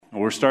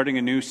We're starting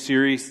a new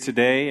series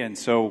today, and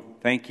so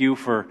thank you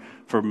for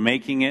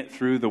making it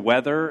through the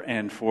weather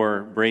and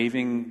for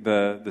braving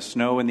the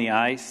snow and the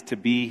ice to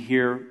be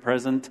here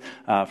present.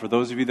 For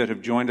those of you that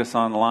have joined us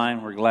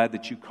online, we're glad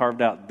that you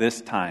carved out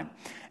this time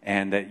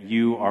and that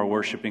you are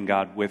worshiping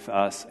God with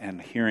us and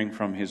hearing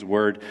from His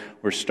Word.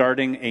 We're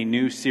starting a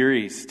new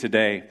series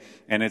today,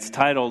 and it's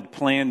titled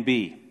Plan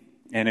B.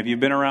 And if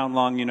you've been around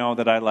long, you know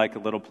that I like a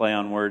little play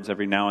on words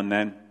every now and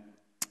then.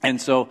 And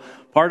so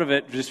part of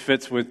it just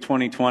fits with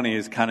 2020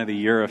 is kind of the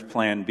year of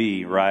Plan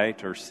B,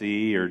 right? Or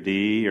C or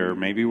D, or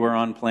maybe we're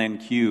on Plan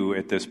Q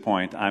at this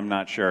point. I'm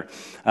not sure.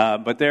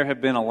 But there have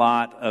been a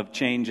lot of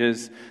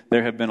changes.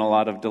 There have been a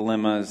lot of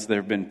dilemmas. There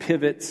have been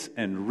pivots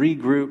and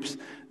regroups.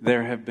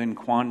 There have been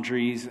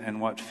quandaries and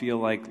what feel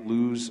like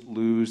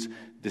lose-lose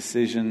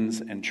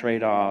decisions and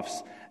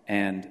trade-offs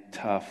and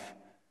tough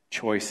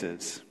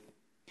choices.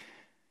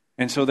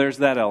 And so there's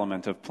that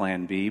element of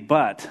Plan B,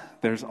 but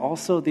there's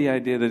also the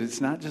idea that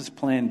it's not just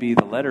Plan B,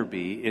 the letter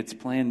B, it's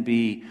Plan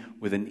B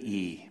with an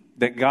E.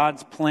 That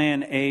God's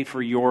Plan A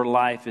for your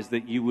life is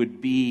that you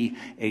would be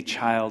a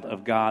child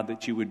of God,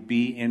 that you would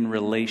be in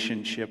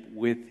relationship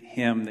with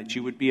Him, that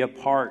you would be a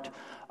part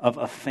of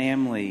a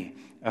family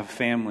of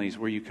families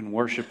where you can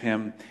worship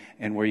Him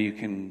and where you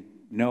can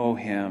know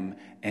Him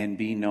and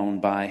be known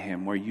by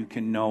Him, where you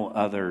can know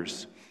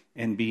others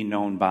and be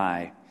known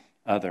by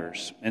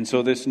others. And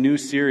so this new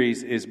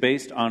series is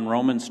based on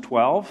Romans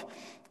 12,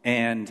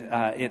 and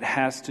it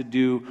has to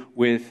do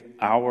with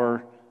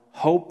our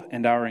hope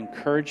and our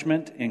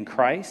encouragement in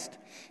Christ,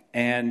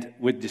 and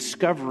with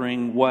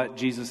discovering what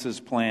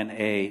Jesus' plan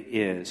A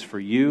is for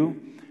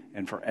you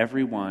and for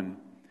everyone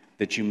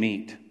that you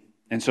meet.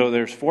 And so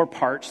there's 4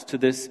 parts to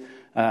this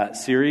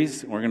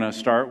series. We're going to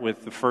start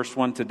with the first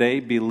one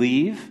today: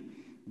 believe,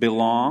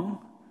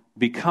 belong,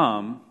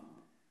 become,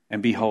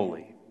 and be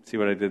holy. See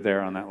what I did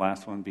there on that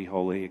last one? Be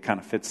holy. It kind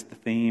of fits the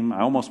theme.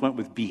 I almost went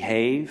with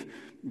behave,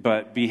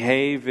 but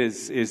behave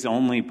is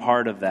only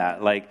part of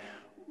that. Like,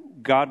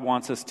 God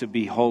wants us to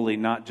be holy,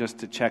 not just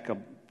to check a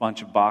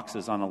bunch of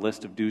boxes on a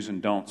list of do's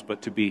and don'ts,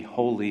 but to be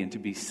holy and to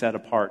be set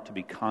apart, to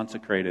be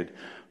consecrated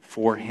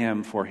for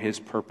Him, for His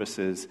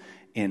purposes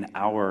in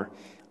our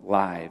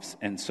lives.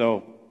 And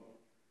so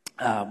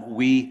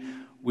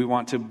we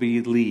want to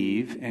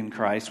believe in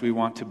Christ. We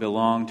want to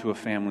belong to a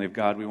family of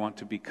God. We want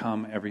to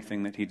become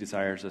everything that He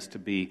desires us to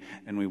be,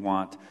 and we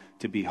want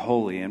to be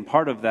holy. And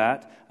part of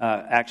that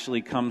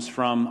actually comes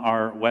from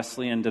our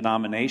Wesleyan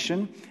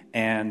denomination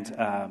and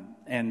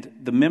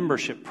the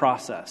membership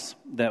process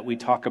that we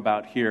talk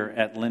about here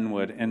at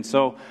Linwood. And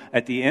so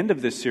at the end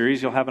of this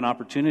series, you'll have an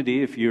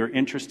opportunity, if you're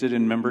interested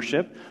in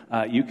membership,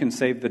 you can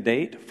save the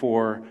date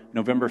for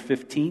November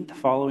 15th.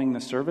 Following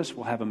the service,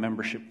 we'll have a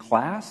membership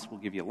class. We'll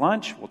give you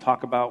lunch. We'll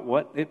talk about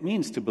what it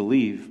means to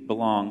believe,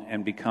 belong,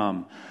 and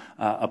become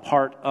a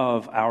part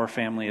of our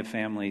family of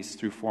families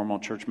through formal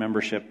church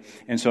membership.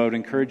 And so I would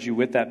encourage you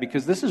with that,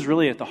 because this is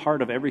really at the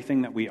heart of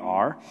everything that we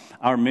are.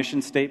 Our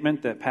mission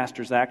statement that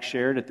Pastor Zach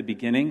shared at the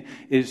beginning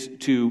is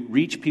to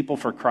reach people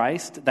for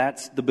Christ.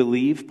 That's the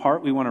believe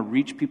part. We want to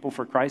reach people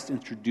for Christ,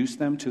 introduce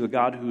them to the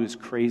God who is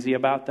crazy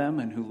about them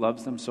and who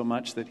loves them so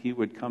much that He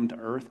would come to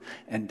earth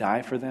and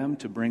die for them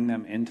to bring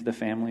them into the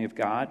family of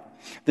God.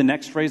 The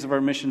next phrase of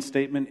our mission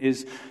statement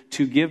is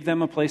to give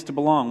them a place to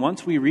belong.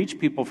 Once we reach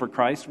people for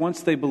Christ,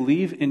 once they believe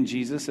in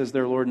Jesus as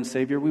their Lord and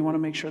Savior, we want to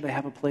make sure they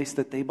have a place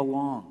that they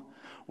belong,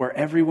 where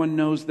everyone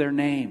knows their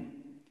name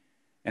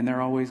and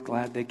they're always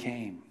glad they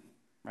came,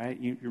 right?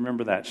 You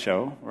remember that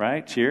show,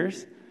 right?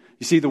 Cheers.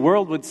 You see, the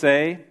world would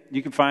say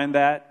you can find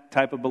that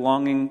type of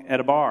belonging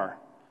at a bar,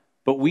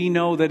 but we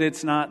know that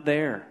it's not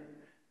there,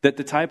 that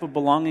the type of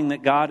belonging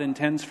that God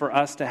intends for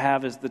us to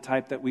have is the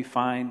type that we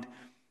find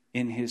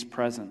in His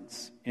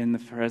presence, in the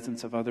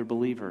presence of other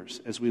believers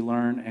as we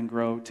learn and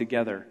grow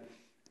together.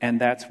 And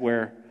that's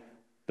where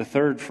the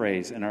third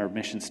phrase in our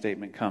mission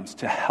statement comes: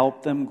 to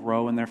help them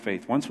grow in their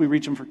faith. Once we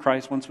reach them for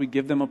Christ, once we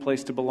give them a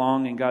place to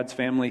belong in God's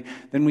family,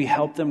 then we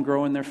help them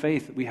grow in their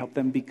faith. We help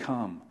them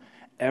become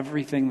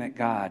everything that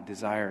God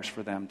desires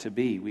for them to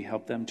be. We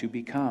help them to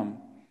become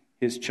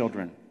His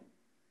children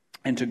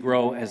and to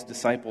grow as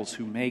disciples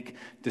who make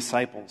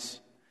disciples.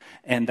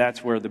 And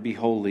that's where the be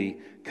holy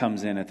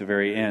comes in at the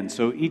very end.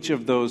 So each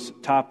of those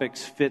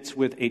topics fits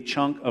with a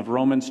chunk of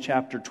Romans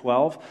chapter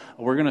 12.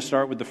 We're going to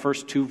start with the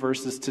first 2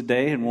 verses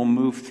today, and we'll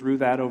move through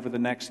that over the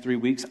next 3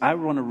 weeks. I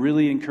want to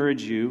really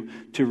encourage you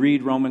to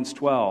read Romans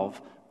 12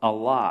 a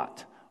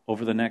lot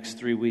over the next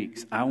 3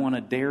 weeks. I want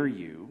to dare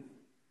you.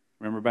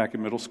 Remember back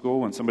in middle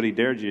school when somebody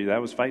dared you,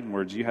 that was fighting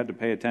words. You had to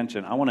pay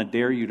attention. I want to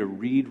dare you to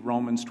read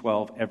Romans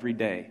 12 every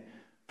day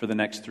for the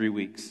next 3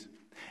 weeks.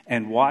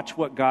 And watch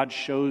what God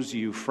shows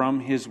you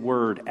from His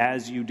Word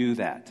as you do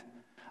that.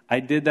 I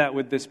did that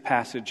with this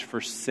passage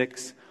for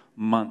 6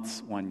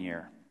 months one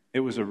year. It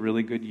was a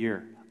really good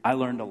year. I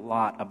learned a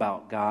lot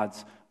about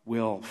God's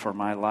will for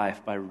my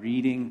life by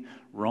reading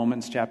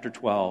Romans chapter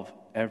 12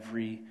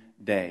 every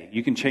day.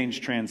 You can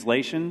change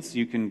translations.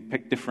 You can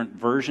pick different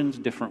versions,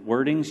 different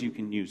wordings. You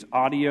can use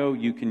audio.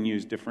 You can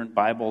use different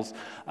Bibles.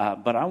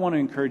 But I want to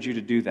encourage you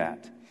to do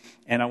that.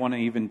 And I want to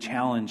even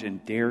challenge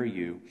and dare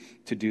you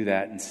to do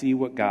that and see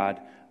what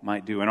God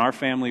might do. In our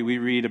family, we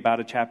read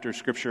about a chapter of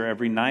Scripture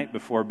every night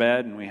before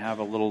bed, and we have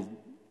a little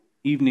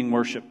evening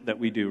worship that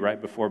we do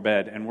right before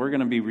bed. And we're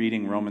going to be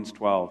reading Romans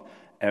 12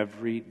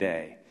 every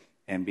day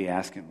and be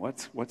asking,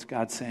 what's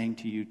God saying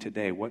to you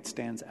today? What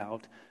stands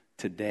out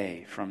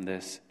today from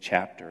this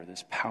chapter,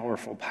 this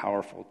powerful,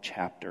 powerful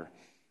chapter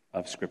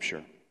of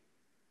Scripture?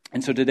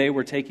 And so today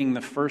we're taking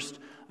the first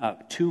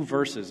 2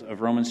 verses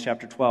of Romans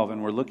chapter 12,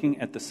 and we're looking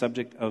at the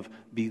subject of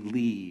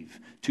believe.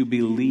 To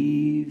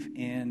believe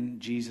in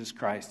Jesus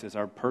Christ as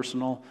our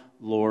personal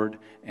Lord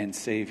and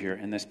Savior.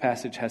 And this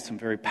passage has some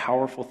very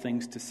powerful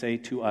things to say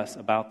to us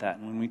about that.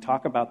 And when we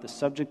talk about the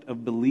subject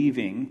of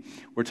believing,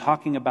 we're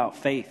talking about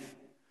faith.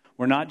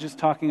 We're not just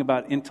talking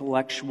about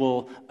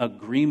intellectual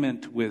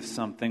agreement with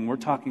something. We're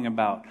talking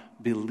about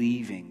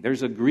believing.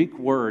 There's a Greek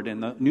word,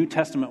 and the New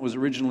Testament was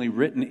originally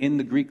written in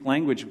the Greek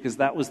language because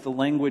that was the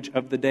language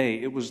of the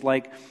day. It was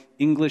like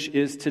English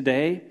is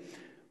today.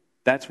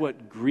 That's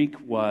what Greek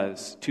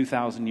was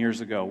 2,000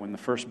 years ago when the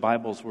first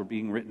Bibles were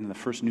being written, the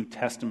first New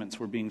Testaments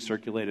were being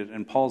circulated,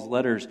 and Paul's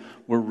letters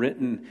were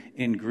written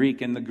in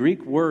Greek. And the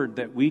Greek word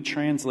that we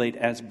translate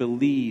as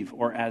believe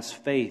or as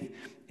faith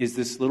is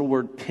this little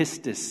word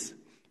pistis.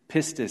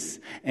 Pistis,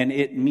 and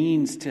it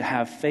means to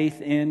have faith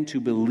in,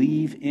 to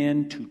believe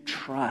in, to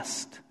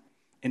trust,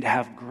 and to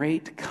have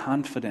great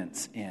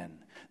confidence in.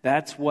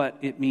 That's what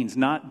it means.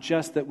 Not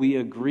just that we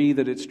agree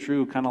that it's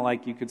true, kind of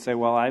like you could say,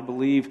 well, I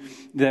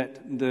believe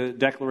that the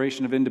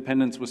Declaration of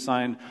Independence was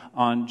signed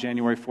on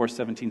January 4th,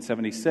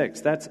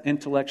 1776. That's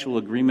intellectual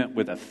agreement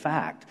with a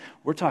fact.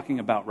 We're talking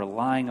about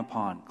relying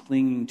upon,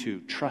 clinging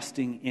to,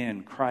 trusting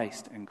in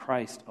Christ and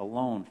Christ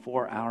alone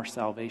for our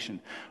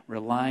salvation.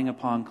 Relying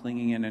upon,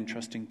 clinging in, and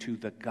trusting to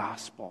the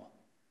gospel,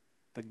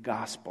 the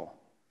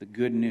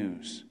good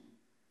news.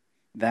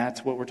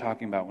 That's what we're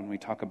talking about when we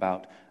talk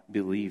about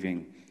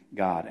believing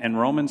God. And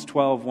Romans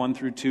 12, 1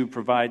 through 2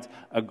 provides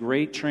a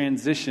great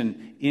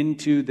transition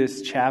into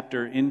this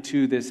chapter,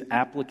 into this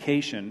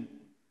application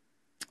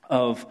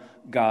of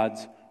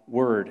God's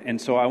Word. And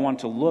so I want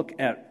to look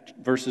at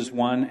verses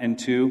 1 and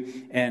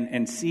 2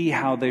 and see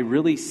how they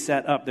really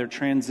set up. They're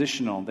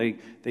transitional.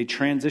 They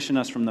transition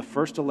us from the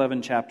first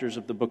 11 chapters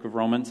of the book of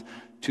Romans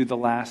to the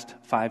last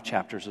 5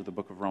 chapters of the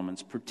book of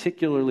Romans,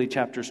 particularly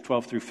chapters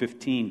 12 through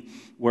 15,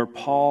 where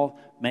Paul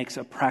makes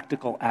a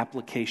practical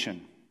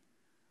application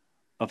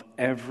of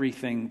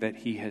everything that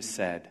he has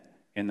said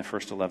in the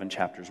first 11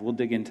 chapters. We'll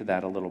dig into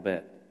that a little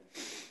bit.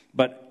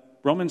 But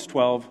Romans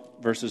 12,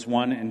 verses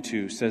 1 and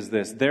 2 says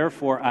this,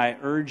 "Therefore I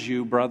urge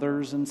you,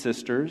 brothers and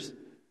sisters,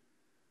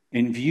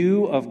 in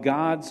view of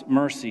God's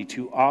mercy,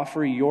 to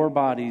offer your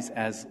bodies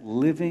as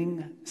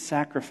living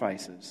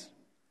sacrifices,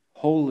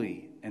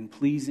 holy and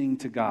pleasing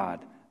to God.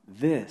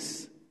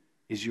 This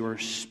is your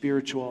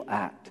spiritual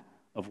act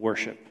of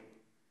worship.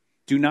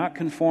 Do not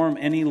conform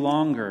any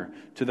longer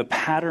to the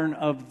pattern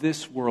of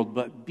this world,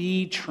 but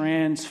be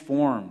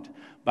transformed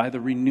by the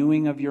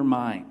renewing of your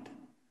mind,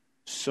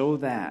 so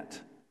that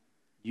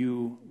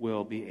you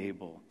will be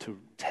able to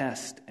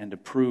test and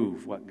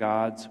approve what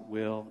God's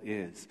will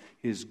is,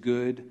 His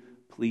good,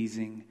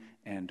 pleasing,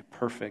 and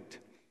perfect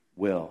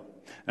will."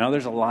 Now,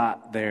 there's a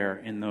lot there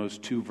in those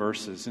 2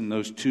 verses, in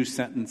those 2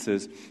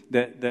 sentences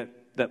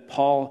that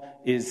Paul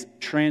is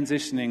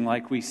transitioning,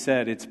 like we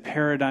said. It's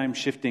paradigm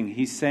shifting.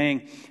 He's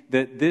saying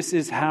that this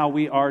is how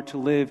we are to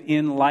live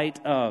in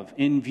light of,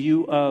 in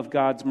view of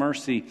God's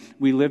mercy.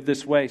 We live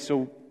this way.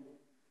 So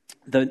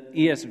the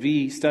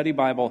ESV Study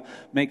Bible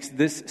makes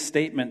this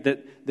statement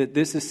that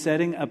this is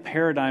setting a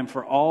paradigm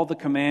for all the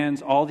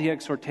commands, all the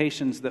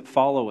exhortations that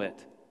follow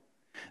it.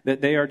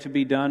 That they are to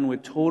be done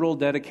with total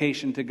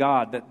dedication to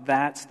God.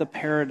 That's the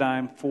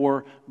paradigm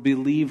for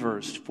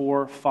believers,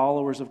 for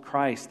followers of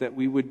Christ. That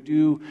we would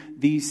do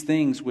these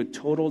things with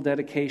total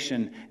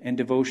dedication and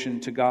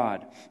devotion to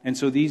God. And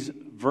so these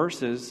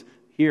verses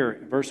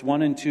here, verse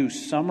 1 and 2,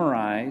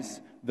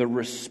 summarize the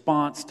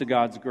response to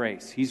God's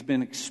grace. He's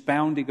been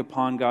expounding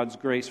upon God's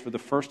grace for the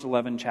first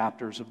 11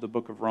 chapters of the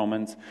book of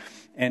Romans.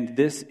 And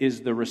this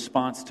is the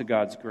response to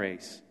God's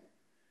grace.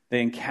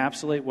 They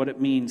encapsulate what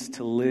it means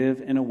to live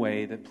in a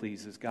way that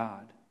pleases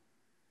God.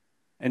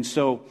 And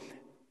so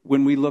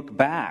when we look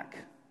back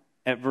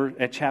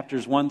at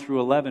chapters 1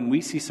 through 11,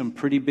 we see some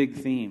pretty big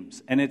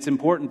themes. And it's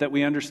important that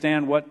we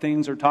understand what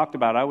things are talked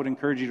about. I would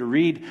encourage you to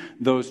read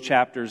those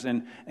chapters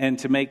and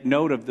to make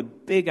note of the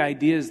big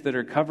ideas that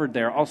are covered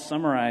there. I'll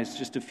summarize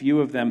just a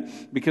few of them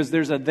because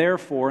there's a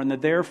therefore, and the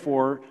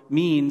therefore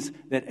means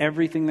that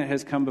everything that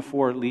has come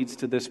before leads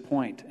to this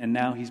point. And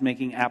now he's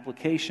making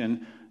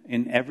application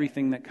in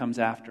everything that comes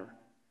after.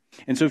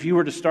 And so if you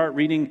were to start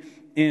reading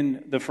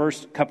in the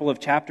first couple of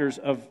chapters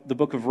of the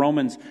book of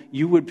Romans,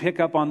 you would pick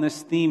up on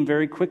this theme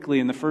very quickly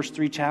in the first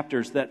 3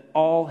 chapters, that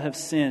all have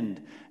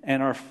sinned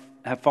and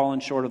have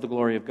fallen short of the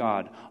glory of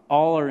God.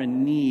 All are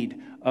in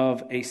need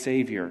of a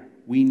Savior.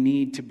 We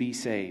need to be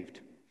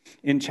saved.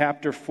 In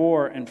chapter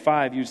 4 and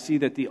 5, you see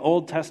that the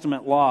Old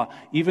Testament law,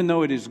 even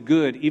though it is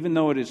good, even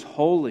though it is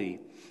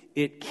holy,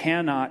 it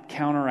cannot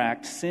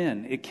counteract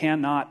sin. It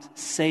cannot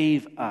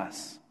save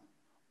us.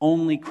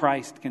 Only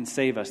Christ can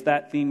save us.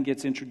 That theme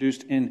gets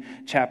introduced in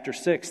chapter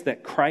 6,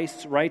 that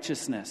Christ's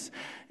righteousness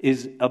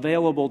is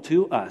available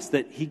to us,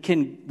 that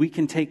we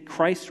can take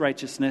Christ's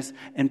righteousness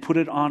and put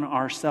it on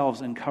ourselves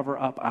and cover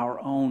up our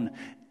own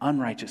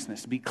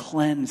unrighteousness, be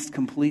cleansed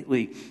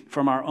completely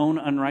from our own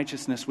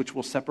unrighteousness, which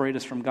will separate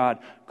us from God.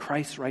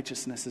 Christ's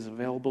righteousness is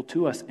available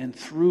to us, and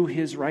through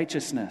his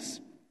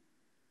righteousness,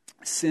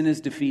 sin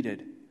is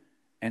defeated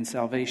and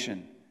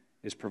salvation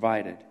is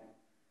provided.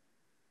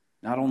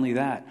 Not only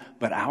that,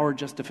 but our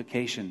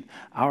justification,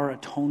 our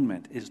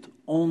atonement is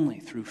only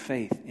through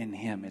faith in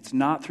him. It's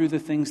not through the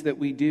things that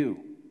we do.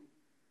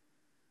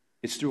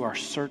 It's through our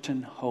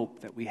certain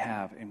hope that we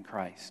have in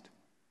Christ.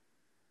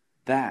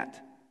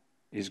 That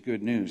is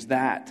good news.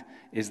 That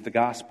is the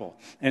gospel.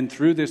 And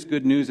through this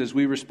good news, as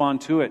we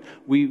respond to it,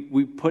 we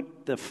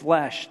put the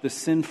flesh, the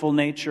sinful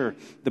nature,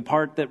 the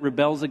part that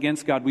rebels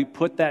against God, we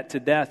put that to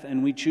death,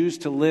 and we choose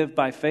to live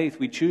by faith.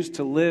 We choose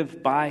to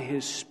live by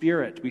his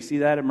Spirit. We see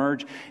that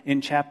emerge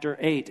in chapter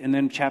 8. And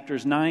then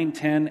chapters 9,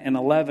 10, and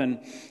 11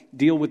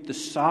 deal with the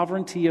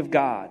sovereignty of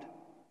God,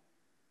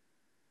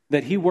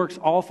 that he works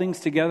all things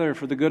together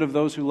for the good of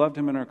those who loved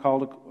him and are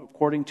called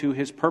according to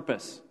his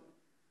purpose.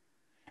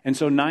 And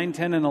so 9,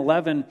 10, and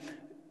 11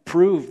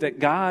 prove that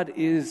God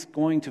is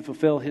going to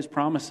fulfill his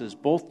promises,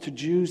 both to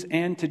Jews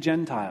and to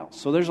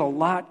Gentiles. So there's a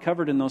lot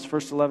covered in those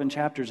first 11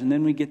 chapters. And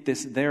then we get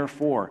this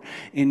therefore,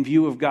 in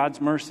view of God's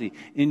mercy,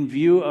 in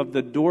view of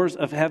the doors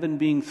of heaven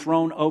being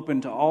thrown open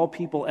to all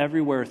people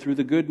everywhere through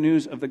the good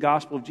news of the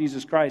gospel of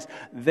Jesus Christ.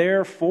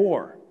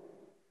 Therefore,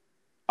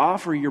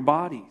 offer your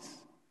bodies,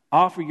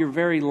 offer your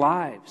very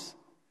lives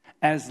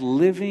as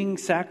living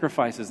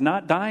sacrifices,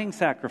 not dying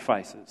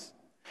sacrifices.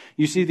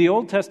 You see, the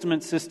Old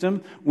Testament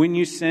system, when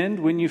you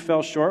sinned, when you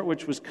fell short,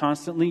 which was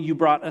constantly, you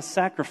brought a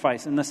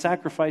sacrifice, and the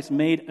sacrifice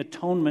made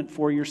atonement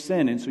for your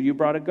sin. And so you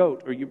brought a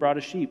goat, or you brought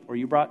a sheep, or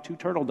you brought 2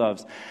 turtle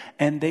doves,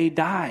 and they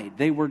died.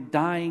 They were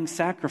dying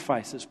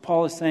sacrifices.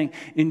 Paul is saying,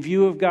 in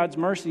view of God's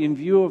mercy, in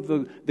view of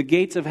the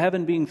gates of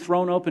heaven being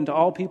thrown open to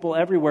all people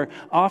everywhere,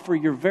 offer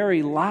your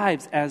very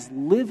lives as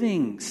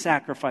living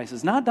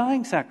sacrifices, not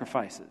dying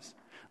sacrifices,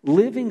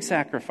 living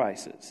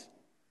sacrifices,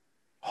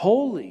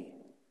 holy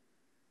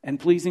and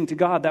pleasing to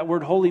God. That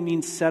word holy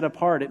means set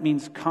apart. It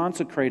means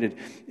consecrated.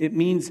 It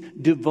means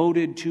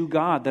devoted to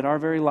God, that our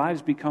very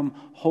lives become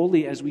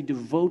holy as we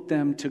devote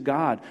them to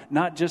God,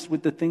 not just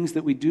with the things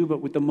that we do,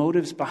 but with the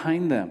motives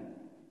behind them.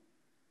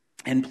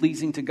 And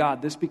pleasing to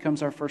God, this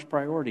becomes our first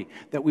priority,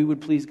 that we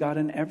would please God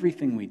in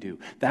everything we do.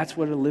 That's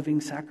what a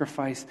living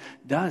sacrifice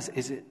does,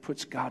 is it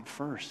puts God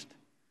first.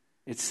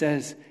 It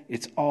says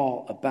it's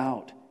all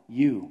about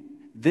you.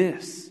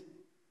 This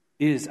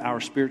is our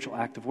spiritual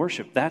act of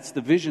worship. That's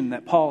the vision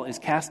that Paul is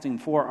casting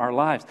for our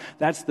lives.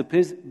 That's the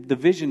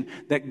vision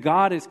that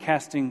God is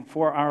casting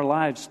for our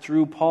lives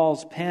through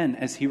Paul's pen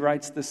as he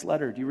writes this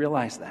letter. Do you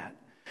realize that?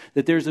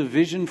 That there's a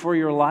vision for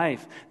your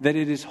life, that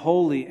it is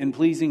holy and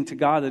pleasing to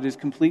God, that is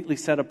completely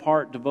set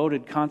apart,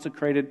 devoted,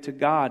 consecrated to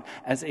God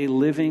as a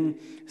living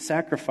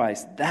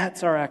sacrifice.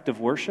 That's our act of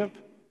worship.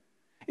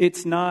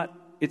 It's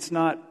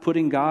not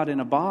putting God in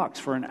a box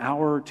for an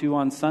hour or two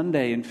on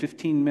Sunday and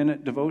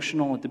 15-minute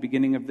devotional at the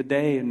beginning of the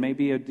day and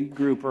maybe a D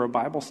group or a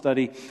Bible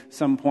study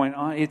some point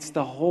on. It's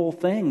the whole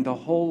thing. The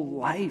whole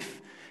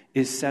life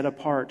is set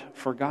apart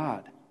for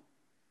God.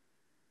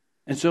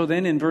 And so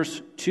then in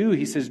verse 2,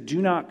 he says,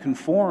 do not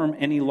conform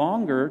any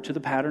longer to the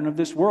pattern of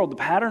this world. The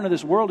pattern of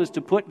this world is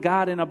to put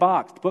God in a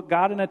box, to put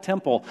God in a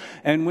temple.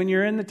 And when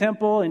you're in the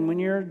temple and when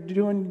you're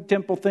doing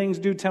temple things,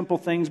 do temple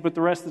things, but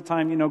the rest of the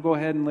time, go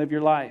ahead and live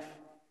your life.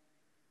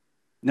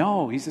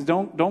 No, he says,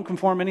 don't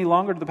conform any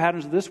longer to the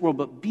patterns of this world,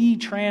 but be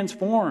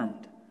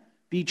transformed.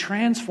 Be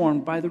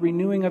transformed by the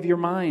renewing of your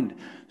mind,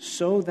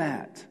 so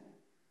that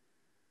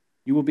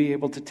you will be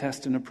able to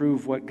test and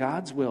approve what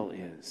God's will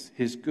is,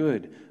 his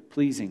good,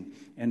 pleasing,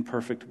 and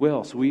perfect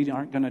will. So we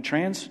aren't going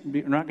to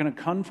we're not going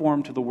to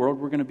conform to the world.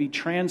 We're going to be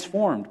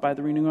transformed by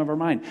the renewing of our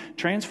mind.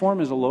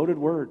 Transform is a loaded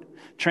word.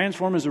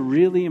 Transform is a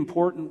really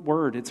important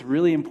word. It's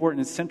really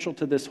important. It's central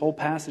to this whole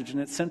passage,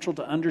 and it's central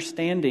to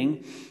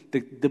understanding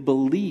the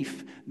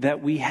belief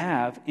that we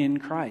have in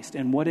Christ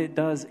and what it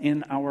does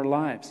in our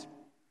lives.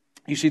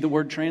 You see, the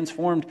word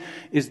transformed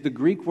is the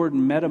Greek word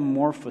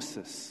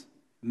metamorphosis.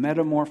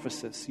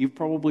 Metamorphosis. You've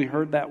probably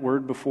heard that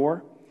word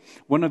before.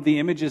 One of the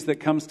images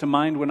that comes to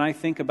mind when I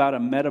think about a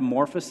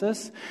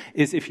metamorphosis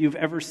is if you've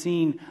ever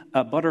seen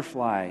a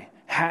butterfly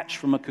hatch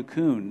from a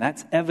cocoon.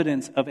 That's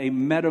evidence of a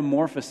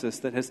metamorphosis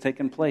that has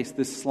taken place.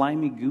 This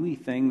slimy, gooey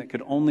thing that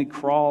could only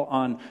crawl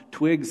on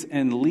twigs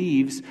and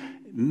leaves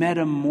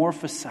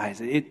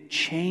metamorphosizes. It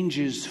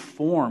changes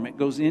form. It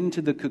goes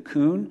into the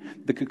cocoon.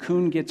 The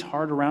cocoon gets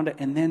hard around it,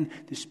 and then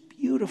this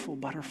beautiful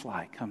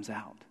butterfly comes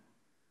out.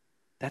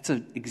 That's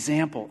an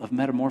example of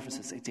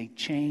metamorphosis. It's a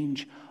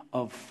change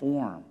of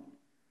form.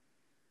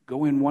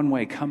 Go in one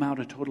way, come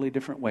out a totally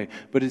different way.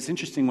 But it's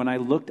interesting, when I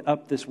looked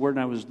up this word and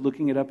I was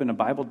looking it up in a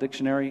Bible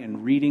dictionary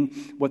and reading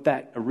what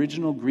that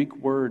original Greek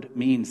word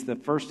means, the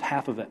first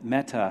half of it,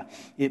 meta,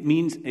 it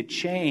means a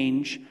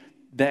change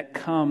that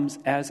comes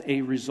as a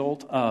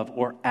result of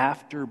or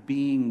after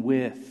being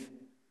with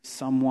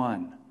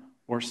someone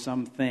or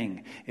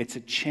something. It's a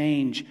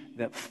change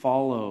that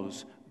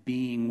follows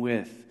being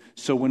with.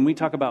 So when we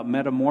talk about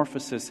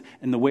metamorphosis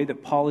and the way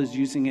that Paul is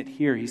using it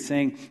here, he's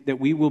saying that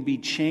we will be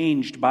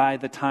changed by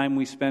the time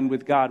we spend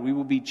with God. We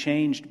will be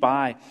changed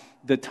by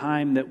the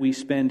time that we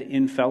spend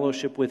in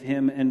fellowship with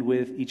Him and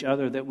with each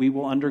other, that we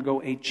will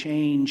undergo a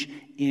change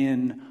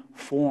in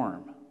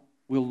form.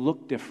 We'll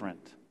look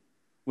different.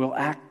 We'll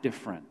act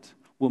different.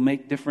 We'll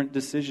make different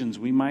decisions.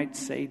 We might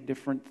say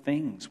different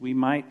things. We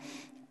might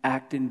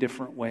act in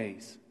different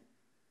ways.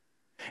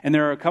 And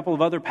there are a couple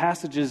of other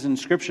passages in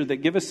Scripture that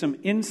give us some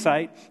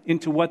insight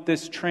into what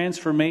this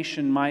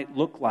transformation might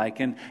look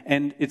like. And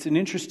it's an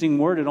interesting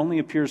word. It only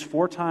appears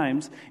 4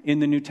 times in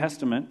the New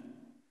Testament.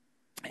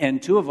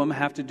 And 2 of them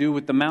have to do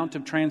with the Mount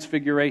of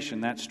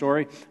Transfiguration. That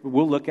story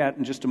we'll look at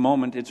in just a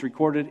moment. It's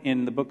recorded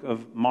in the book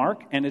of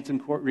Mark, and it's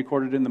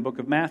recorded in the book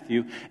of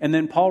Matthew. And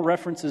then Paul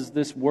references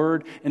this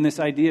word and this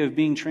idea of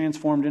being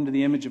transformed into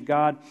the image of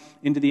God,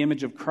 into the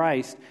image of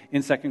Christ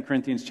in 2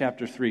 Corinthians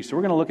chapter 3. So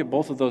we're going to look at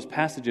both of those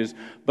passages.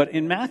 But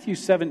in Matthew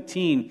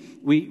 17,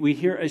 we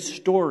hear a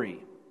story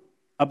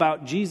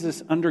about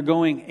Jesus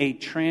undergoing a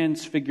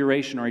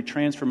transfiguration or a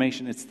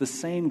transformation. It's the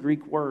same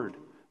Greek word,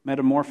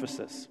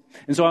 metamorphosis.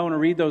 And so I want to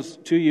read those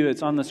to you.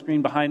 It's on the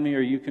screen behind me, or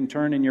you can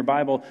turn in your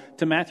Bible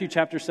to Matthew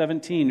chapter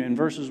 17 in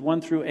verses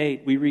 1 through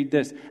 8. We read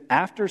this.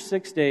 After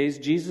 6 days,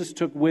 Jesus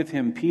took with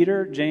him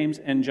Peter, James,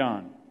 and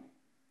John,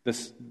 the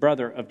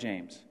brother of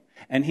James,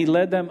 and he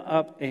led them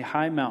up a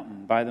high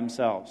mountain by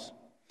themselves.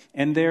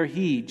 And there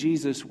he,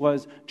 Jesus,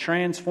 was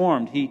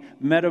transformed. He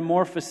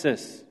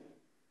metamorphosis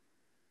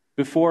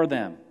before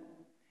them.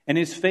 And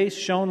his face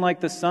shone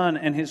like the sun,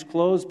 and his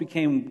clothes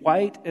became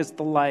white as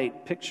the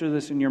light. Picture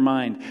this in your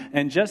mind.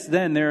 And just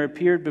then there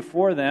appeared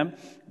before them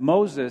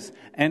Moses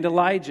and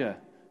Elijah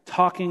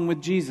talking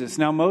with Jesus.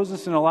 Now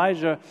Moses and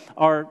Elijah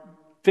are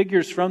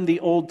figures from the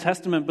Old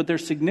Testament, but they're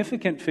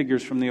significant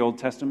figures from the Old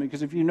Testament,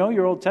 because if you know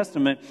your Old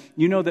Testament,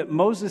 you know that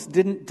Moses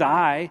didn't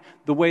die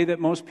the way that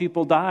most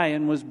people die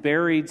and was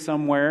buried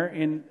somewhere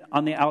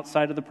on the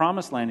outside of the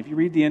Promised Land. If you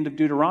read the end of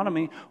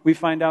Deuteronomy, we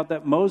find out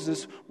that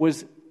Moses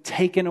was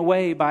taken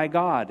away by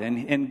God,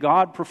 and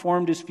God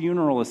performed his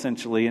funeral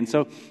essentially. And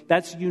so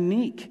that's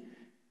unique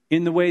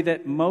in the way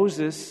that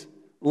Moses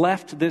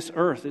left this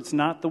earth. It's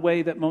not the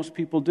way that most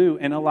people do.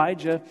 And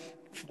Elijah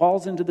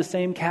falls into the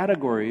same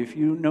category. If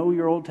you know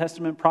your Old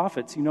Testament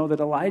prophets, you know that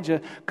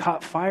Elijah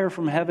caught fire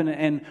from heaven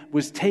and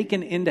was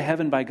taken into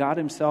heaven by God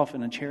himself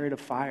in a chariot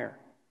of fire.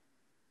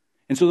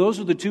 And so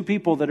those are the 2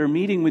 people that are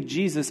meeting with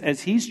Jesus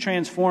as he's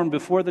transformed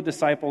before the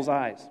disciples'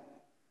 eyes.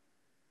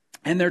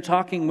 And they're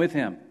talking with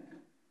him.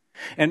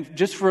 And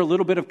just for a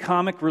little bit of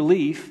comic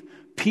relief,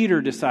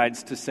 Peter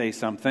decides to say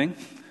something,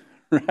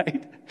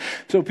 right?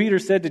 So Peter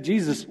said to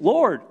Jesus,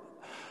 Lord,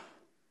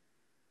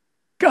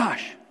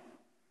 gosh,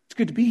 it's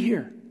good to be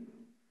here.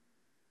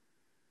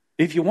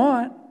 If you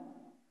want,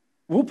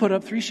 we'll put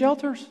up 3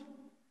 shelters.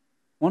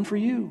 1 for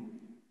you,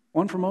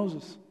 1 for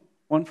Moses,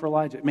 1 for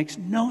Elijah. It makes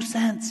no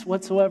sense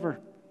whatsoever.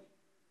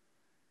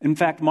 In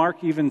fact,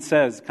 Mark even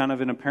says, kind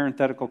of in a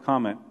parenthetical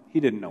comment, he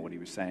didn't know what he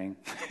was saying.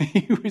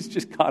 He was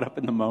just caught up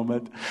in the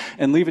moment.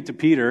 And leave it to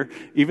Peter,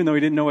 even though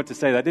he didn't know what to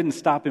say, that didn't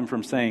stop him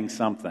from saying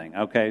something.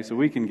 Okay, so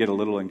we can get a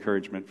little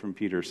encouragement from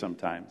Peter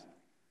sometimes.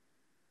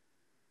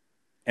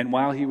 And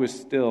while he was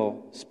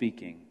still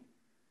speaking,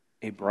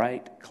 a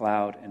bright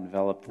cloud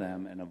enveloped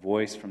them, and a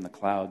voice from the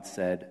cloud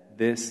said,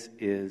 "This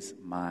is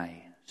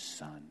my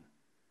Son,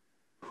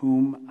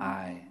 whom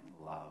I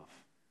love.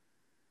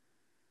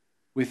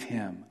 With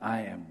him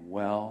I am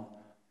well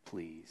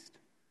pleased."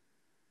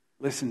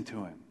 Listen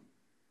to him.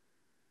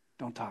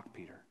 Don't talk,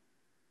 Peter.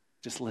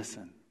 Just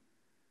listen.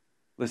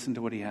 Listen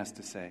to what he has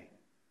to say.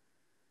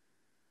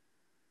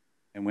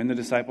 And when the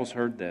disciples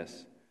heard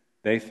this,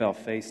 they fell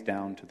face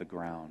down to the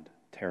ground,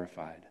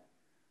 terrified.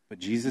 But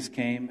Jesus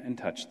came and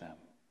touched them.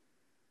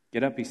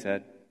 "Get up," he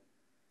said.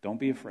 "Don't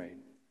be afraid."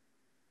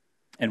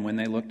 And when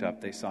they looked up,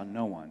 they saw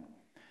no one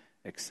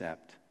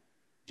except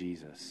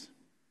Jesus.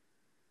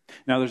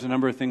 Now, there's a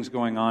number of things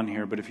going on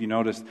here, but if you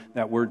notice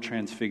that word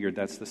transfigured,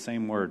 that's the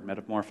same word,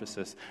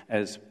 metamorphosis,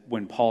 as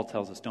when Paul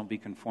tells us, don't be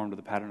conformed to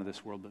the pattern of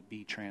this world, but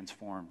be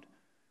transformed.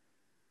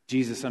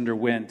 Jesus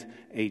underwent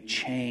a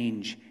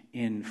change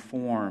in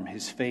form.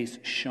 His face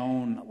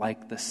shone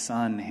like the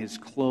sun. His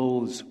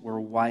clothes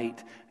were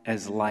white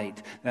as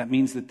light. That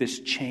means that this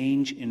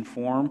change in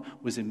form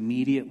was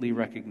immediately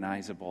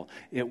recognizable.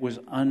 It was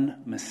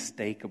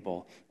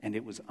unmistakable, and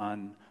it was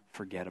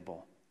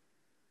unforgettable.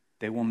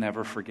 They will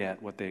never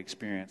forget what they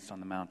experienced on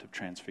the Mount of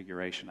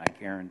Transfiguration, I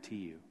guarantee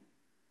you.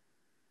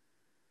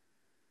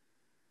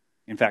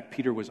 In fact,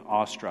 Peter was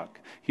awestruck.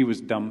 He was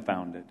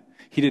dumbfounded.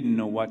 He didn't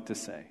know what to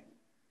say.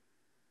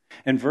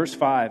 And verse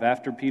 5,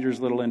 after Peter's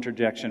little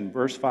interjection,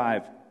 verse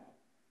 5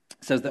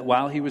 It says that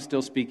while he was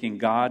still speaking,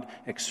 God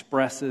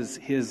expresses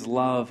his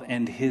love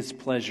and his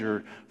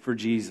pleasure for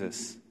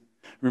Jesus.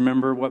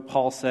 Remember what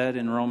Paul said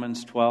in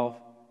Romans 12?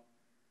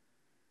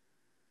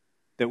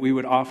 That we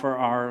would offer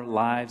our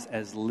lives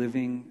as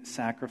living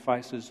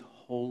sacrifices,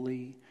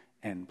 holy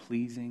and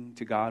pleasing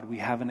to God. We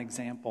have an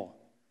example.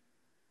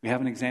 We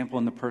have an example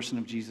in the person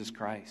of Jesus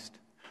Christ,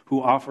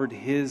 who offered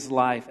his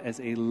life as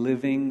a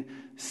living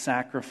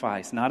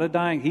sacrifice. Not a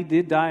dying. He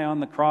did die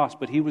on the cross,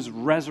 but he was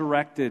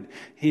resurrected.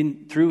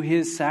 Through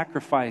his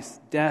sacrifice,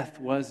 death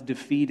was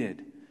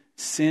defeated.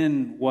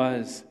 Sin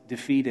was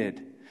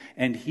defeated.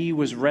 And he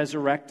was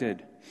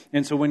resurrected.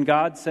 And so when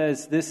God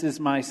says, "This is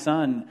my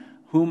son,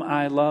 whom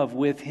I love,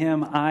 with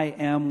him I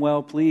am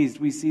well pleased,"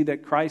 we see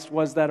that Christ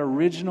was that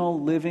original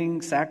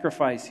living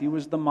sacrifice. He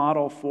was the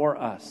model for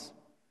us.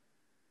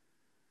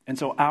 And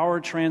so our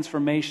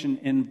transformation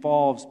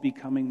involves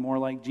becoming more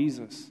like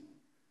Jesus.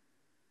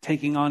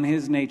 Taking on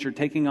his nature,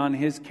 taking on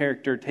his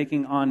character,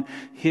 taking on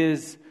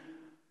his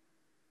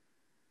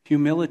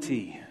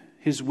humility,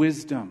 his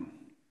wisdom,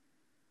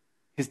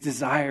 his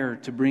desire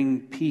to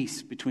bring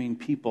peace between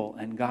people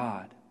and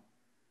God.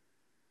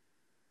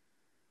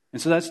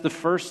 And so that's the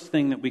first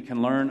thing that we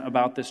can learn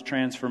about this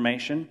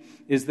transformation,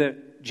 is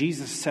that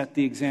Jesus set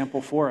the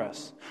example for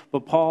us.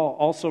 But Paul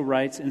also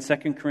writes in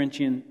 2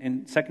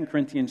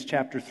 Corinthians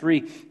chapter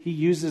 3, he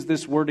uses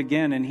this word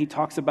again, and he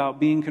talks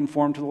about being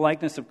conformed to the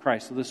likeness of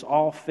Christ. So this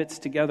all fits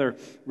together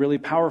really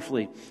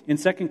powerfully. In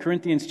 2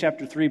 Corinthians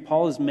chapter 3,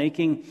 Paul is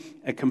making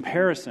a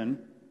comparison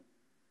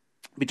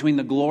between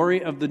the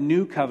glory of the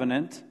new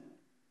covenant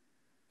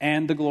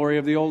and the glory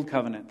of the old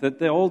covenant. That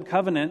the old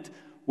covenant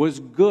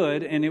was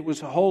good and it was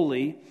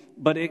holy,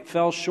 but it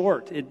fell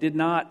short. It did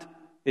not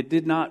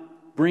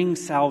bring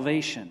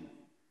salvation.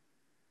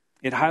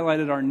 It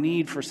highlighted our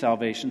need for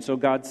salvation, so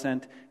God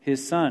sent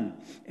his Son.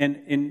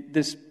 And in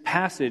this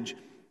passage,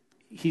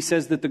 he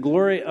says that the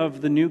glory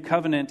of the new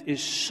covenant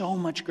is so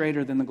much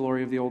greater than the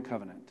glory of the old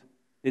covenant.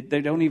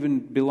 They don't even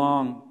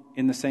belong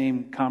in the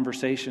same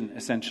conversation,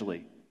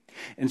 essentially.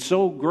 And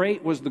so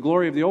great was the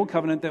glory of the old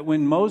covenant that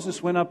when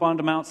Moses went up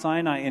onto Mount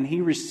Sinai and he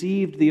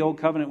received the old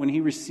covenant, when he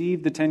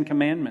received the 10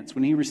 Commandments,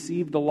 when he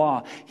received the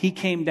law, he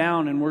came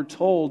down, and we're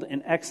told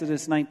in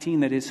Exodus 19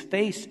 that his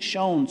face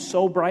shone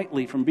so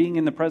brightly from being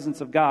in the presence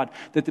of God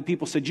that the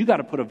people said, "You got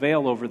to put a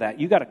veil over that.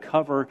 You got to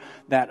cover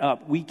that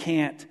up. We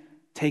can't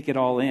take it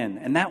all in."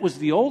 And that was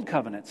the old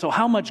covenant. So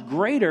how much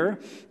greater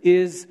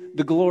is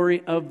the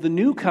glory of the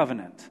new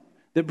covenant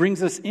that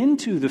brings us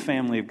into the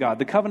family of God,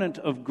 the covenant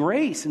of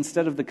grace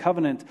instead of the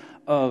covenant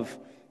of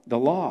the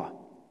law?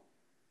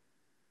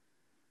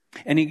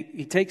 And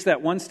he takes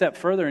that one step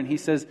further, and he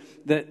says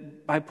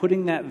that by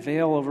putting that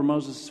veil over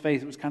Moses'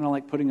 face, it was kind of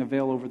like putting a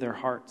veil over their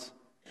hearts.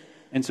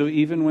 And so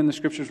even when the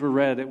scriptures were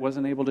read, it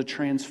wasn't able to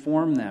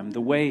transform them the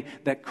way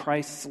that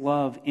Christ's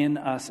love in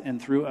us and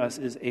through us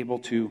is able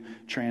to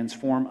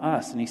transform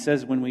us. And he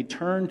says when we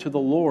turn to the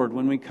Lord,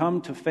 when we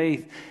come to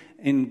faith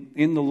in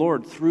the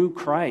Lord through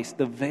Christ,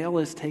 the veil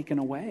is taken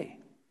away.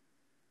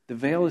 The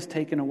veil is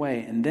taken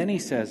away. And then he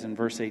says in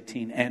verse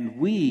 18, "And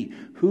we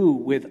who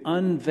with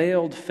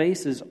unveiled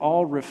faces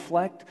all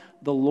reflect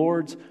the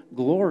Lord's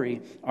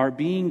glory are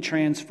being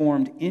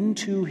transformed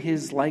into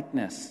his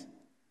likeness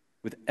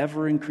with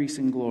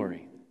ever-increasing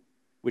glory,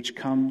 which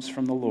comes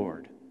from the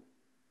Lord,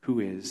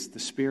 who is the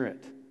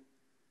Spirit."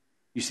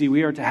 You see,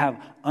 we are to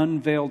have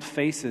unveiled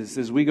faces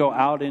as we go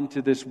out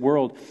into this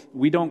world.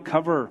 We don't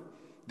cover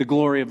the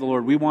glory of the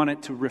Lord. We want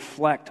it to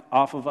reflect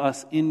off of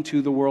us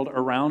into the world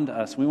around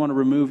us. We want to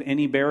remove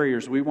any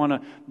barriers. We want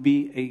to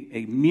be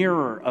a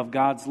mirror of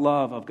God's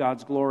love, of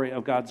God's glory,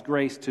 of God's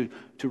grace to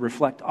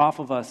reflect off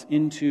of us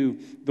into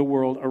the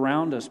world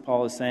around us,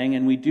 Paul is saying.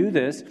 And we do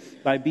this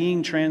by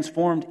being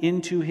transformed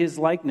into his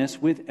likeness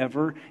with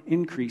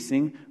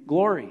ever-increasing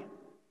glory.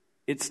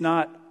 It's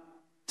not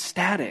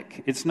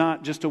static. It's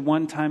not just a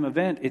one-time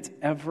event. It's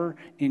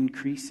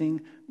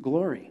ever-increasing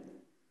glory.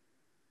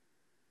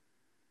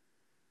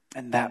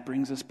 And that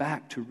brings us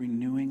back to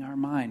renewing our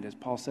mind, as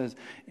Paul says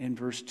in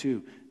verse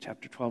 2,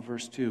 chapter 12,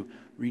 verse 2,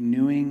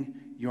 renewing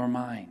your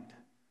mind.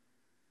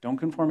 Don't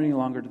conform any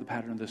longer to the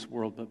pattern of this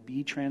world, but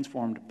be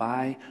transformed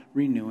by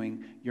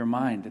renewing your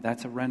mind.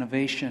 That's a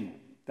renovation.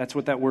 That's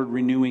what that word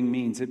renewing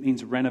means. It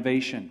means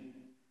renovation.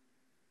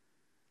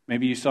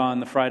 Maybe you saw in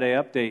the Friday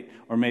update,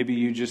 or maybe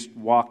you just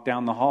walked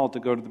down the hall to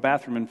go to the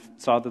bathroom and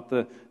saw that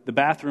the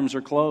bathrooms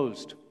are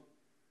closed.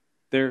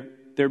 They're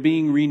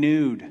being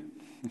renewed.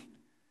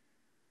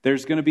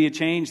 There's going to be a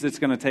change that's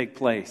going to take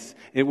place.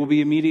 It will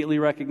be immediately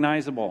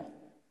recognizable.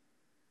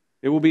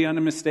 It will be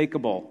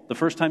unmistakable. The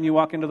first time you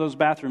walk into those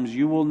bathrooms,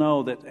 you will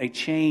know that a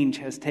change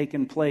has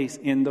taken place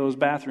in those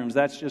bathrooms.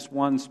 That's just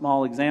one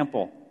small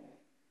example.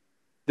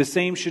 The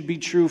same should be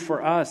true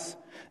for us,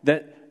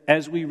 that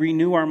as we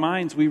renew our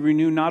minds, we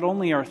renew not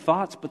only our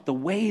thoughts, but the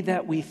way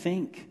that we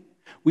think.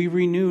 We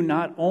renew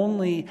not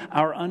only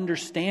our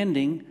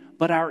understanding,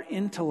 but our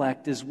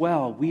intellect as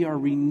well. We are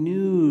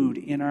renewed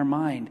in our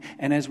mind.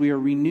 And as we are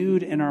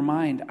renewed in our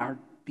mind, our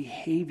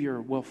behavior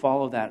will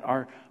follow that.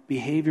 Our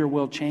behavior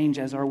will change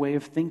as our way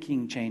of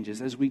thinking changes,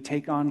 as we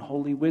take on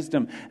holy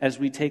wisdom, as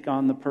we take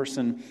on the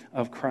person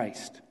of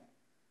Christ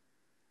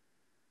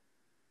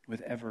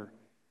with ever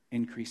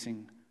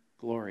increasing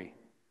glory.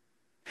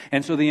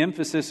 And so the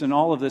emphasis in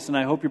all of this, and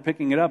I hope you're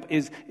picking it up,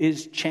 is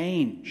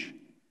change.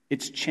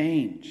 It's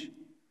change.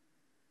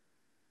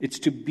 It's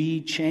to be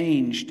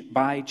changed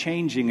by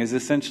changing is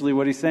essentially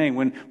what he's saying.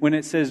 When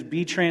it says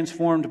be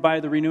transformed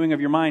by the renewing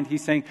of your mind,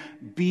 he's saying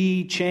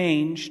be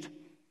changed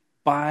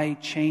by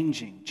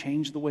changing.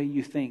 Change the way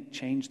you think,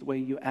 change the way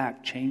you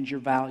act, change your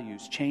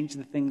values, change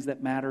the things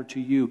that matter to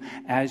you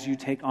as you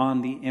take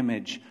on the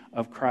image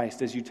of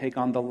Christ, as you take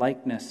on the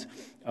likeness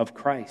of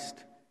Christ.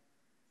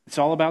 It's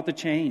all about the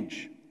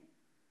change.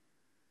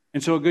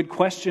 And so a good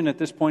question at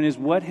this point is,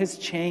 what has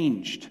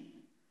changed?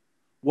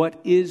 What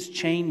is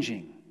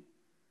changing?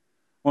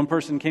 One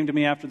person came to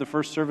me after the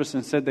first service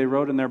and said they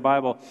wrote in their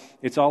Bible,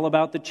 it's all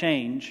about the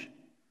change,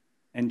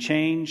 and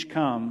change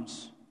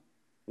comes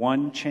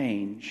one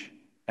change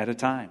at a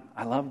time.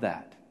 I love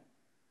that.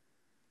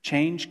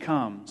 Change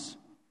comes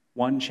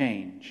one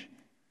change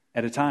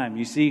at a time.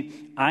 You see,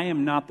 I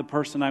am not the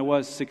person I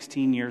was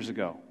 16 years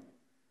ago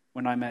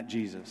when I met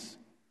Jesus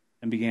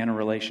and began a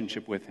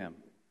relationship with him.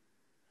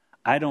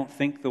 I don't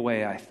think the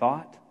way I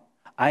thought.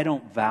 I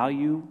don't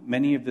value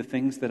many of the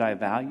things that I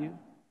value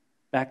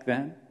back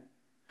then.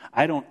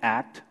 I don't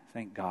act,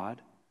 thank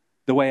God,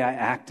 the way I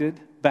acted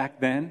back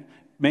then.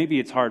 Maybe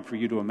it's hard for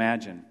you to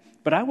imagine,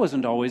 but I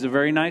wasn't always a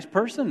very nice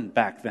person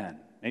back then.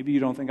 Maybe you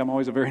don't think I'm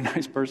always a very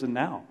nice person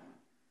now.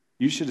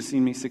 You should have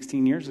seen me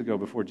 16 years ago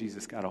before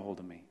Jesus got a hold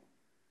of me.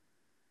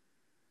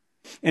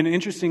 And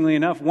interestingly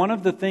enough, one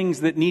of the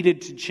things that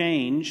needed to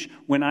change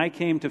when I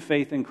came to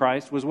faith in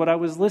Christ was what I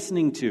was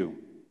listening to.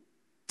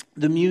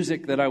 The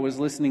music that I was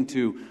listening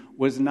to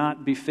was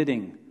not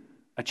befitting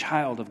a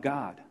child of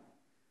God.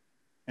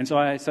 And so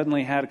I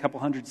suddenly had a couple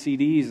hundred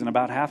CDs, and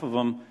about half of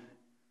them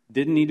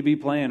didn't need to be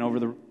playing over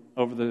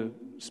the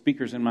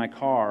speakers in my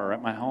car or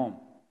at my home.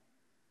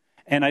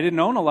 And I didn't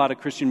own a lot of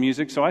Christian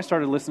music, so I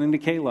started listening to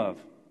K-Love.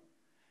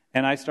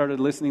 And I started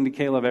listening to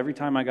K-Love every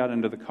time I got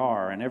into the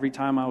car, and every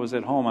time I was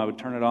at home, I would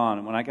turn it on.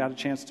 And when I got a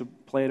chance to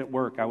play it at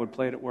work, I would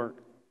play it at work.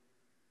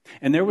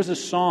 And there was a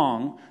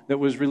song that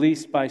was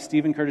released by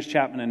Stephen Curtis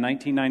Chapman in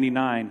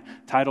 1999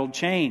 titled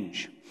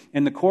Change.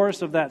 And the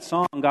chorus of that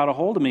song got a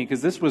hold of me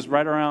because this was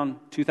right around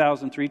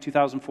 2003,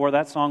 2004.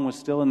 That song was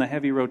still in the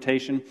heavy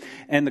rotation.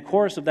 And the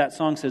chorus of that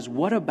song says,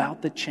 what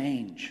about the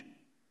change?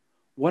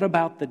 What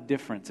about the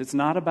difference? It's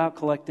not about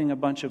collecting a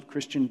bunch of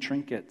Christian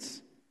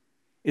trinkets.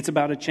 It's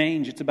about a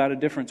change. It's about a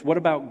difference. What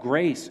about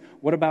grace?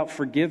 What about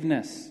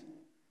forgiveness?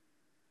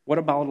 What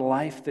about a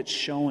life that's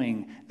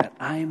showing that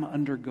I'm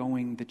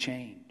undergoing the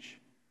change?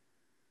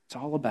 It's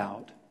all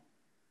about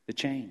the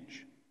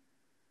change.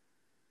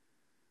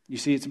 You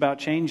see, it's about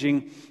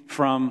changing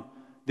from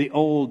the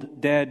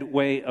old, dead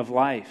way of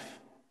life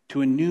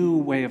to a new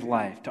way of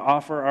life, to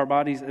offer our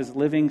bodies as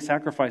living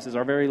sacrifices,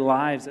 our very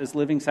lives as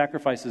living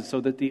sacrifices, so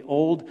that the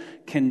old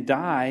can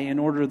die in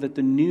order that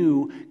the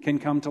new can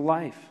come to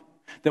life.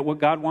 That what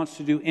God wants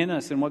to do in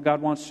us and what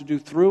God wants to do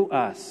through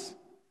us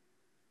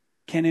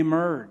can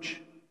emerge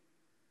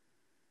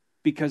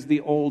because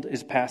the old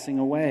is passing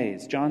away.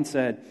 As John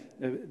said,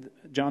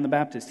 John the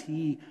Baptist,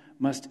 he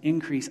must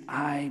increase,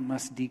 I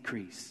must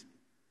decrease.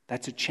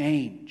 That's a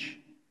change.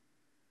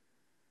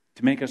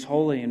 To make us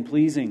holy and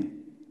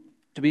pleasing,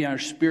 to be our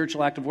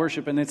spiritual act of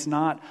worship. And it's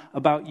not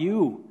about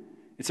you.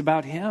 It's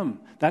about him.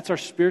 That's our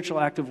spiritual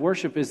act of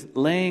worship, is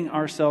laying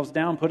ourselves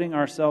down, putting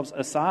ourselves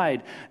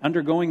aside,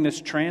 undergoing this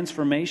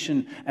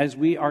transformation as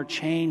we are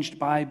changed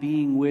by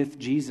being with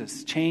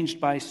Jesus,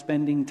 changed by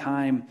spending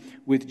time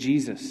with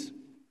Jesus,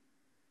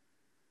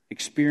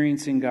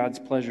 experiencing God's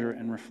pleasure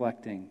and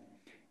reflecting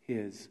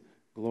his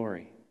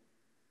glory.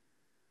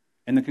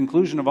 And the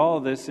conclusion of all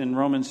of this in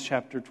Romans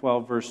chapter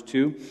 12, verse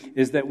 2,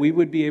 is that we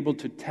would be able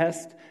to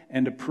test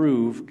and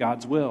approve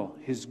God's will,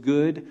 his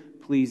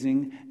good,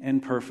 pleasing,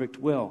 and perfect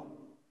will.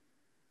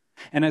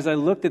 And as I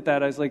looked at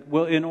that, I was like,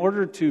 well, in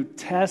order to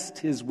test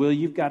his will,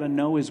 you've got to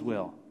know his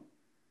will.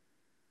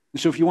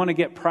 So if you want to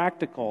get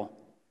practical,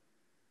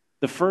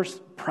 the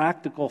first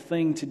practical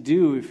thing to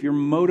do if you're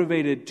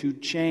motivated to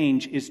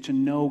change is to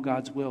know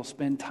God's will.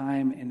 Spend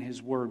time in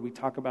his word. We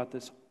talk about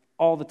this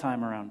all the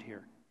time around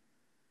here.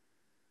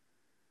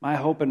 My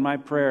hope and my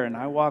prayer, and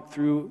I walk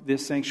through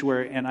this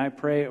sanctuary and I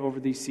pray over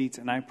these seats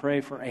and I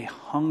pray for a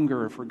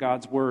hunger for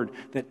God's word,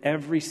 that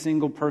every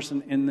single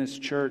person in this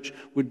church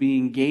would be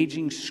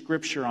engaging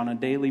Scripture on a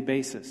daily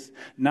basis.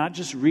 Not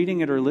just reading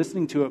it or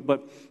listening to it,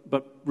 but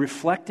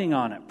reflecting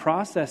on it,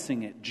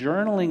 processing it,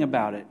 journaling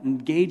about it,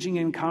 engaging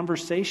in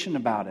conversation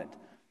about it.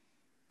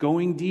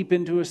 Going deep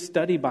into a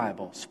study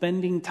Bible,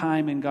 spending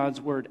time in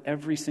God's Word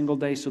every single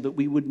day so that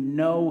we would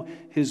know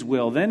his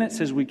will. Then it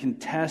says we can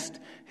test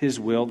his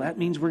will. That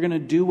means we're going to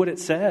do what it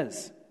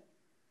says.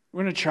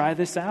 We're going to try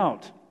this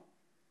out.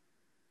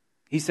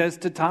 He says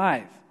to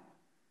tithe.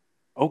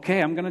 Okay,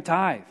 I'm going to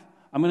tithe.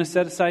 I'm going to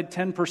set aside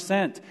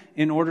 10%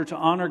 in order to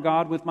honor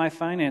God with my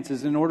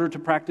finances, in order to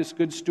practice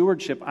good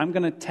stewardship. I'm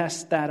going to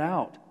test that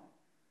out.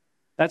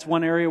 That's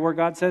one area where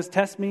God says,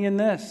 test me in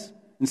this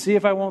and see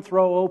if I won't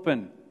throw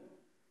open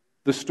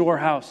the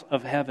storehouse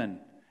of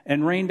heaven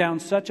and rain down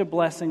such a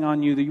blessing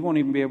on you that you won't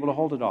even be able to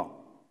hold it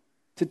all.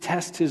 To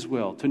test His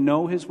will, to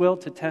know His will,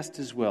 to test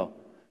His will.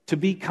 To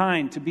be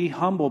kind, to be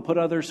humble, put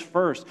others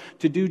first,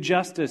 to do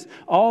justice.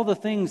 All the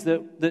things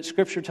that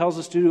Scripture tells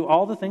us to do,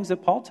 all the things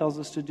that Paul tells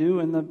us to do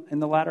in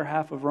the latter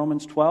half of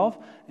Romans 12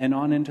 and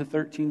on into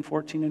 13,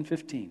 14, and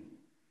 15.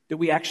 That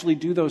we actually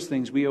do those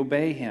things, we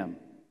obey Him.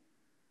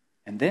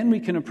 And then we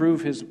can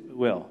approve His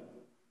will.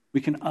 We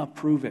can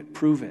approve it,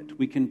 prove it.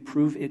 We can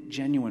prove it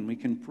genuine. We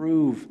can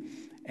prove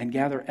and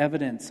gather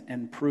evidence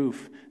and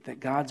proof that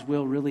God's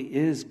will really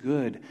is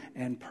good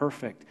and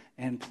perfect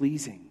and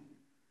pleasing.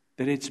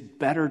 That it's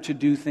better to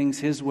do things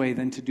His way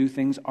than to do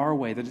things our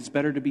way. That it's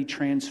better to be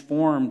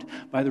transformed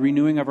by the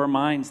renewing of our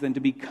minds than to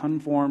be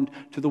conformed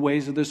to the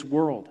ways of this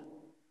world.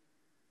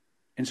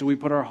 And so we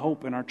put our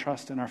hope and our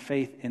trust and our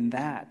faith in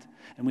that.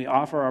 And we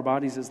offer our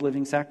bodies as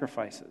living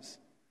sacrifices.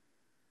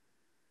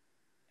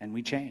 And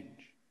we change.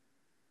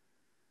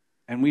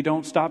 And we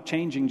don't stop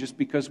changing just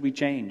because we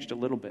changed a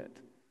little bit.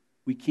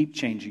 We keep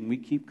changing, we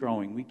keep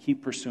growing, we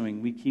keep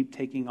pursuing, we keep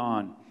taking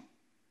on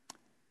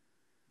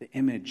the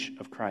image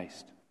of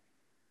Christ.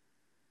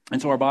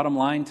 And so our bottom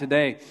line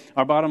today,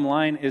 our bottom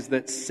line is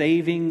that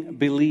saving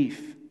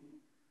belief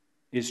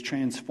is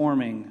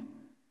transforming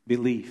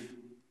belief.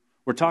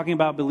 We're talking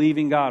about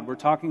believing God. We're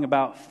talking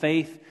about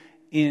faith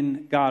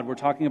in God. We're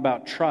talking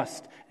about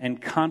trust and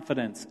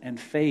confidence and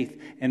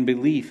faith and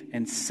belief.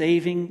 And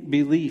saving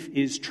belief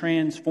is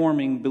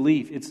transforming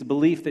belief. It's the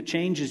belief that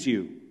changes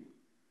you.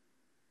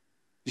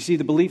 You see,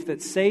 the belief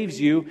that saves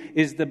you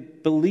is the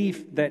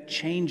belief that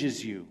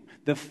changes you.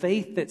 The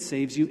faith that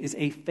saves you is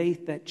a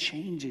faith that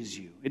changes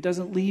you. It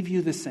doesn't leave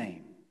you the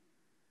same.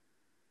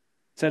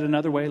 Said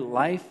another way,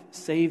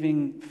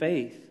 life-saving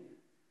faith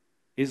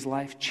is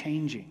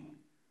life-changing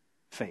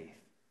faith.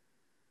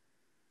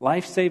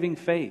 Life-saving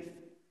faith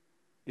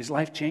is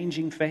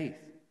life-changing faith.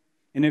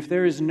 And if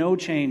there is no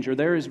change or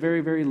there is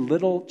very, very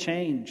little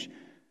change,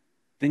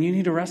 then you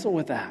need to wrestle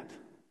with that.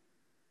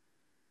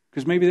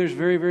 Because maybe there's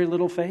very, very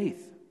little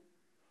faith.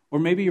 Or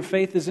maybe your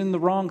faith is in the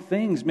wrong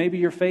things. Maybe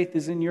your faith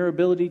is in your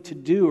ability to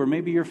do. Or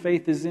maybe your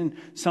faith is in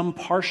some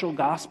partial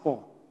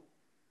gospel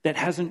that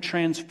hasn't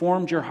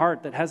transformed your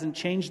heart, that hasn't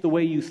changed the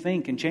way you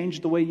think and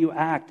changed the way you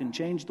act and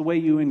changed the way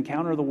you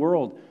encounter the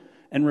world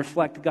and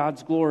reflect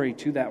God's glory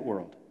to that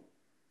world.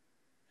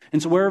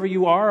 And so wherever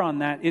you are on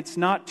that, it's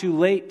not too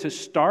late to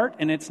start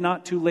and it's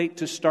not too late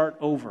to start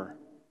over.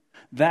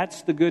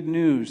 That's the good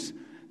news,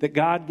 that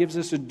God gives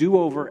us a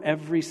do-over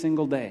every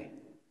single day.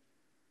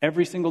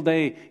 Every single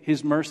day,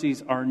 His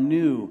mercies are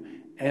new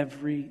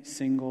every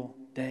single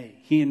day.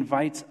 He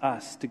invites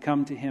us to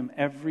come to Him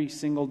every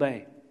single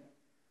day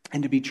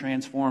and to be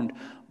transformed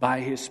by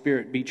His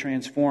Spirit, be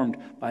transformed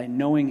by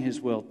knowing His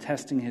will,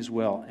 testing His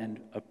will, and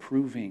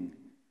approving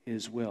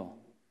His will.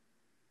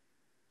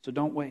 So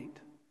don't wait.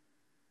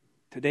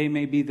 Today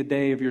may be the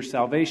day of your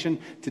salvation.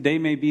 Today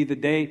may be the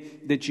day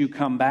that you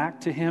come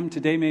back to Him.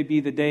 Today may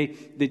be the day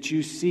that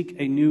you seek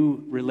a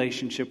new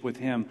relationship with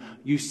Him.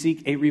 You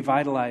seek a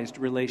revitalized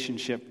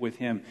relationship with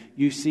Him.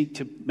 You seek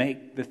to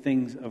make the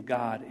things of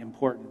God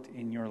important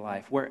in your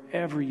life,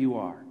 wherever you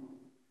are.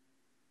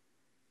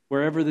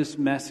 Wherever this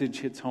message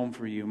hits home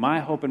for you. My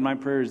hope and my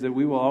prayer is that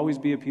we will always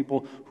be a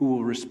people who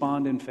will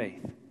respond in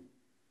faith.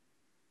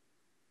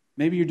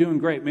 Maybe you're doing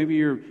great. Maybe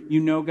you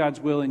know God's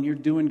will and you're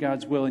doing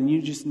God's will and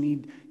you just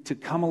need to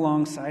come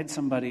alongside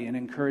somebody and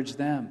encourage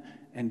them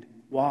and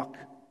walk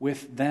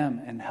with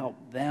them and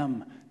help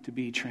them to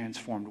be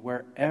transformed.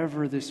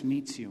 Wherever this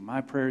meets you,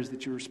 my prayer is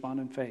that you respond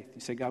in faith. You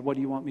say, God, what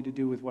do you want me to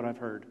do with what I've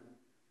heard?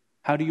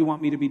 How do you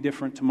want me to be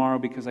different tomorrow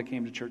because I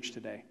came to church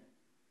today?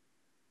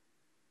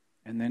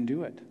 And then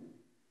do it.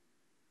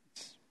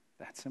 It's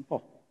that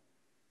simple.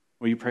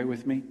 Will you pray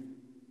with me?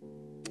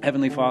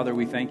 Heavenly Father,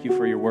 we thank you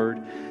for your word,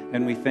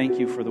 and we thank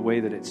you for the way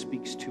that it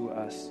speaks to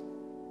us.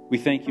 We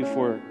thank you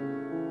for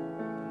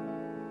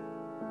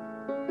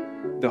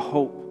the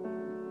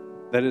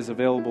hope that is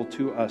available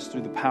to us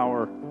through the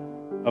power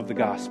of the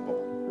gospel.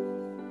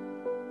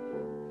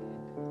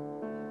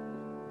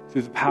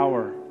 Through the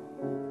power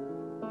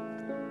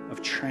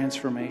of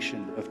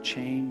transformation, of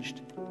changed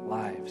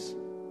lives.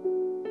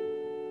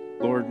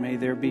 Lord, may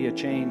there be a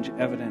change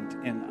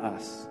evident in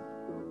us.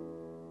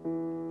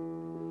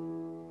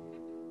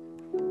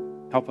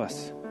 Help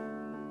us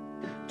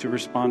to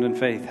respond in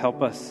faith.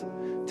 Help us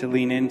to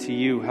lean into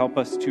you. Help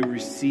us to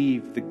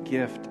receive the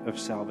gift of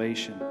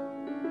salvation.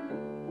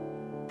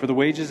 For the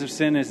wages of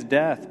sin is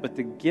death, but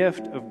the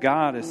gift of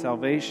God is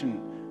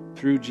salvation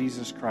through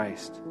Jesus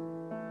Christ,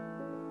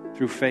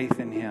 through faith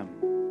in Him.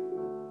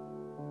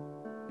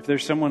 If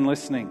there's someone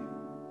listening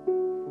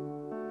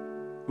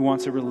who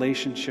wants a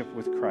relationship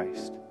with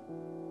Christ,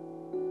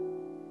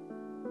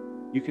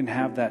 you can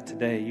have that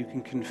today. You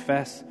can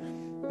confess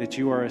that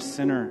you are a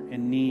sinner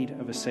in need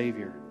of a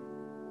Savior.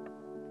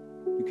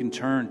 You can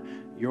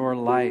turn your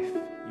life,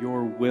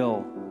 your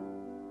will,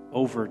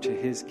 over to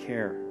His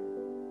care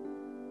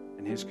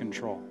and His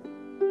control.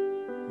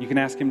 You You can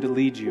ask him to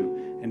lead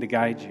you and to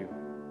guide you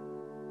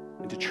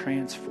and to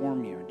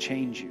transform you and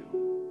change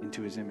you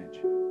into his image.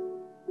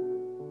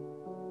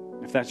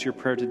 If that's your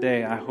prayer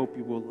today, I hope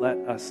you will let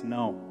us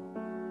know.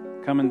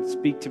 Come and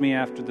speak to me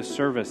after the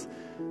service.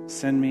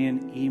 Send me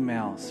an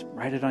email.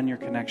 Write it on your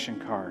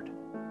connection card.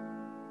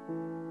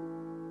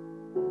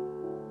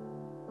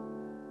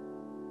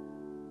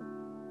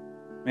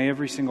 May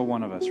every single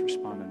one of us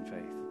respond in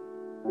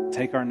faith.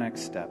 Take our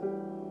next step.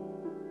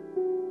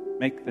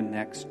 Make the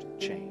next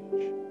change.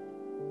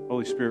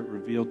 Holy Spirit,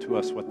 reveal to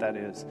us what that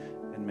is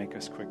and make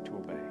us quick to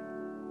obey.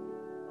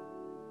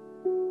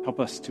 Help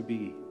us to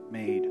be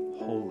made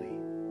holy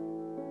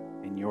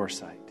in your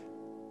sight.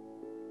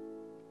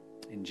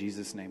 In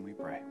Jesus' name we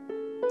pray.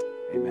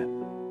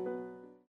 Amen.